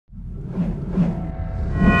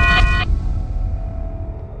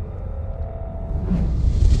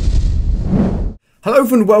Hello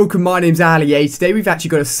everyone, welcome, my name's Ali. Today we've actually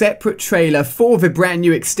got a separate trailer for the brand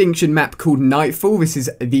new Extinction map called Nightfall. This is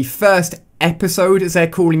the first episode, as they're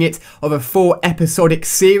calling it, of a 4-episodic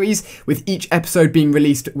series, with each episode being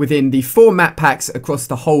released within the 4 map packs across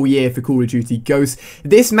the whole year for Call of Duty Ghosts.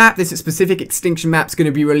 This specific Extinction map is going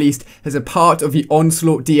to be released as a part of the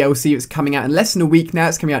Onslaught DLC. It's coming out in less than a week now.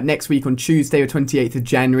 It's coming out next week on Tuesday, the 28th of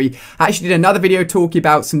January. I actually did another video talking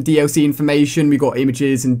about some DLC information. We got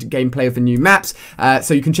images and gameplay of the new maps,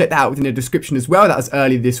 so you can check that out within the description as well. That was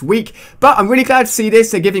earlier this week. But I'm really glad to see this.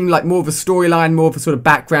 They're giving like more of a storyline, more of a sort of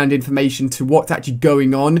background information to what's actually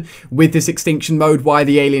going on with this Extinction mode, why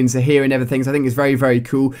the aliens are here and everything. So I think it's very, very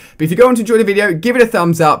cool. But if you go on to enjoy the video, give it a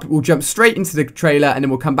thumbs up. We'll jump straight into the trailer and then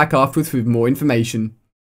we'll come back afterwards with more information.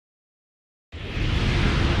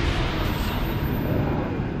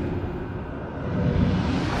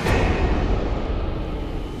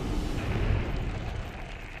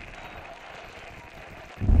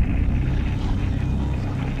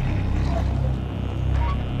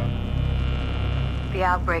 The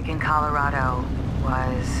outbreak in Colorado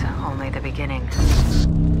was only the beginning.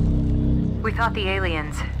 We thought the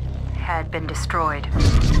aliens had been destroyed,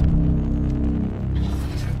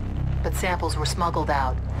 but samples were smuggled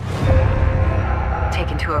out,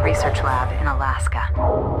 taken to a research lab in Alaska.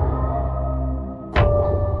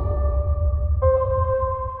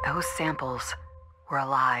 Those samples were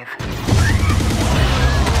alive.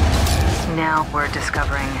 Now we're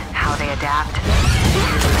discovering how they adapt,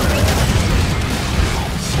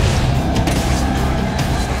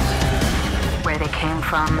 where they came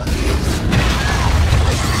from,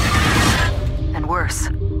 and worse,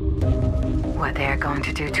 what they are going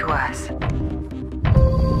to do to us.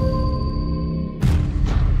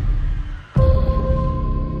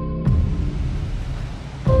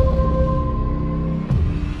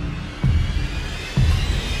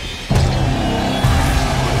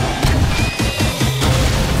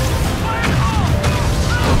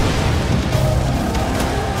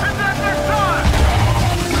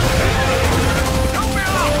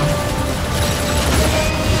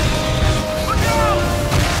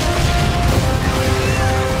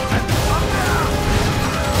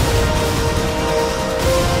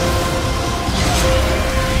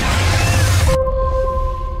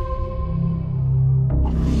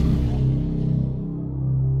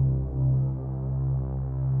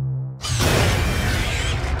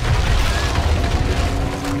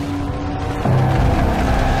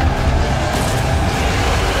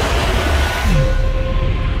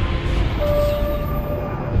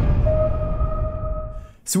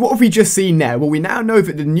 So what have we just seen there? Well, we now know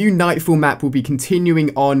that the new Nightfall map will be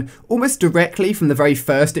continuing on almost directly from the very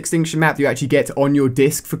first Extinction map that you actually get on your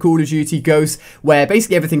disc for Call of Duty Ghosts, where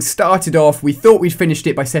basically everything started off. We thought we'd finished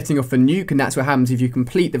it by setting off a nuke, and that's what happens if you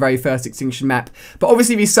complete the very first Extinction map. But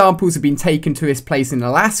obviously these samples have been taken to this place in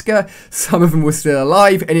Alaska. Some of them were still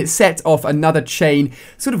alive, and it set off another chain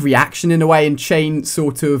sort of reaction in a way, and chain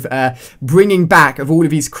sort of bringing back of all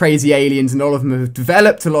of these crazy aliens, and all of them have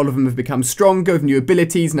developed. A lot of them have become stronger with new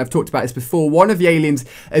abilities. And I've talked about this before. One of the aliens,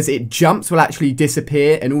 as it jumps, will actually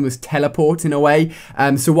disappear and almost teleport in a way.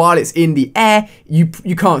 So while it's in the air, you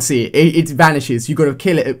can't see it. It vanishes. You've got to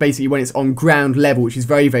kill it basically when it's on ground level, which is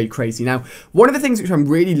very, very crazy. Now, one of the things which I'm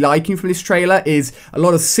really liking from this trailer is a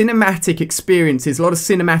lot of cinematic experiences, a lot of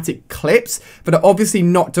cinematic clips that are obviously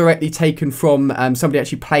not directly taken from somebody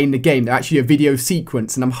actually playing the game. They're actually a video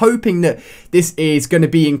sequence, and I'm hoping that this is going to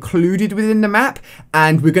be included within the map,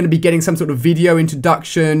 and we're going to be getting some sort of video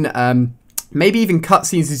introduction, maybe even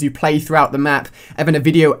cutscenes as you play throughout the map, having a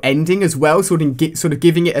video ending as well, sort of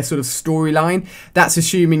giving it a sort of storyline. That's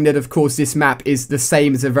assuming that, of course, this map is the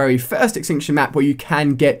same as the very first Extinction map, where you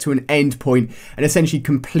can get to an end point and essentially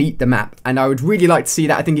complete the map. And I would really like to see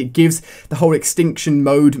that. I think it gives the whole Extinction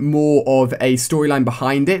mode more of a storyline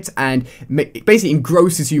behind it, and basically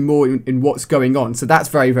engrosses you more in what's going on. So that's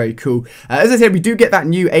very, very cool. As I said, we do get that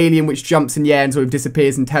new alien which jumps in the air and sort of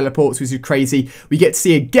disappears and teleports, which is crazy. We get to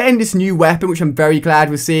see again this new weapon, which I'm very glad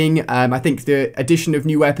we're seeing. I think the addition of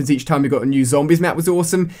new weapons each time we got a new zombies map was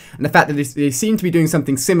awesome, and the fact that they seem to be doing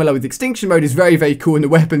something similar with Extinction mode is very, very cool, and the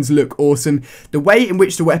weapons look awesome. The way in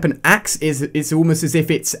which the weapon acts is it's almost as if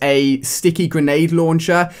it's a sticky grenade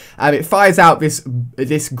launcher. It fires out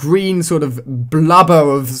this green sort of blubber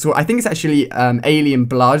of I think it's actually alien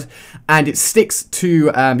blood, and it sticks to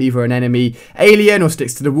either an enemy alien or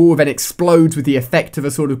sticks to the wall, then explodes with the effect of a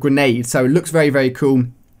sort of grenade. So it looks very, very cool.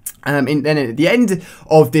 And then at the end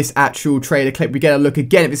of this actual trailer clip, we get a look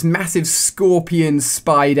again at this massive scorpion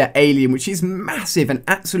spider alien, which is massive and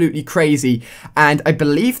absolutely crazy. And I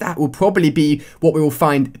believe that will probably be what we will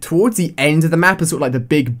find towards the end of the map as sort of like the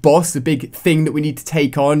big boss, the big thing that we need to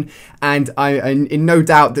take on. And I'm in no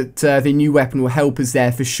doubt that the new weapon will help us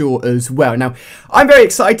there for sure as well. Now, I'm very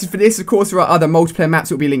excited for this. Of course, there are other multiplayer maps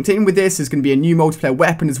that will be linked in with this. There's going to be a new multiplayer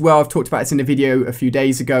weapon as well. I've talked about this in a video a few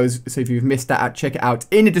days ago, so if you've missed that, check it out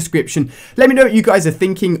in the description. Let me know what you guys are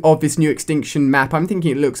thinking of this new Extinction map. I'm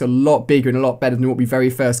thinking it looks a lot bigger and a lot better than what we very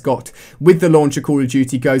first got with the launch of Call of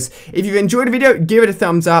Duty Ghosts. If you've enjoyed the video, give it a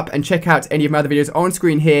thumbs up and check out any of my other videos on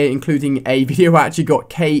screen here, including a video I actually got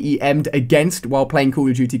KEM'd against while playing Call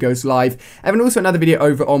of Duty Ghosts live, and also another video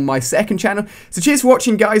over on my second channel. So cheers for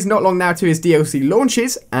watching, guys. Not long now to his DLC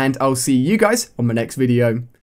launches, and I'll see you guys on my next video.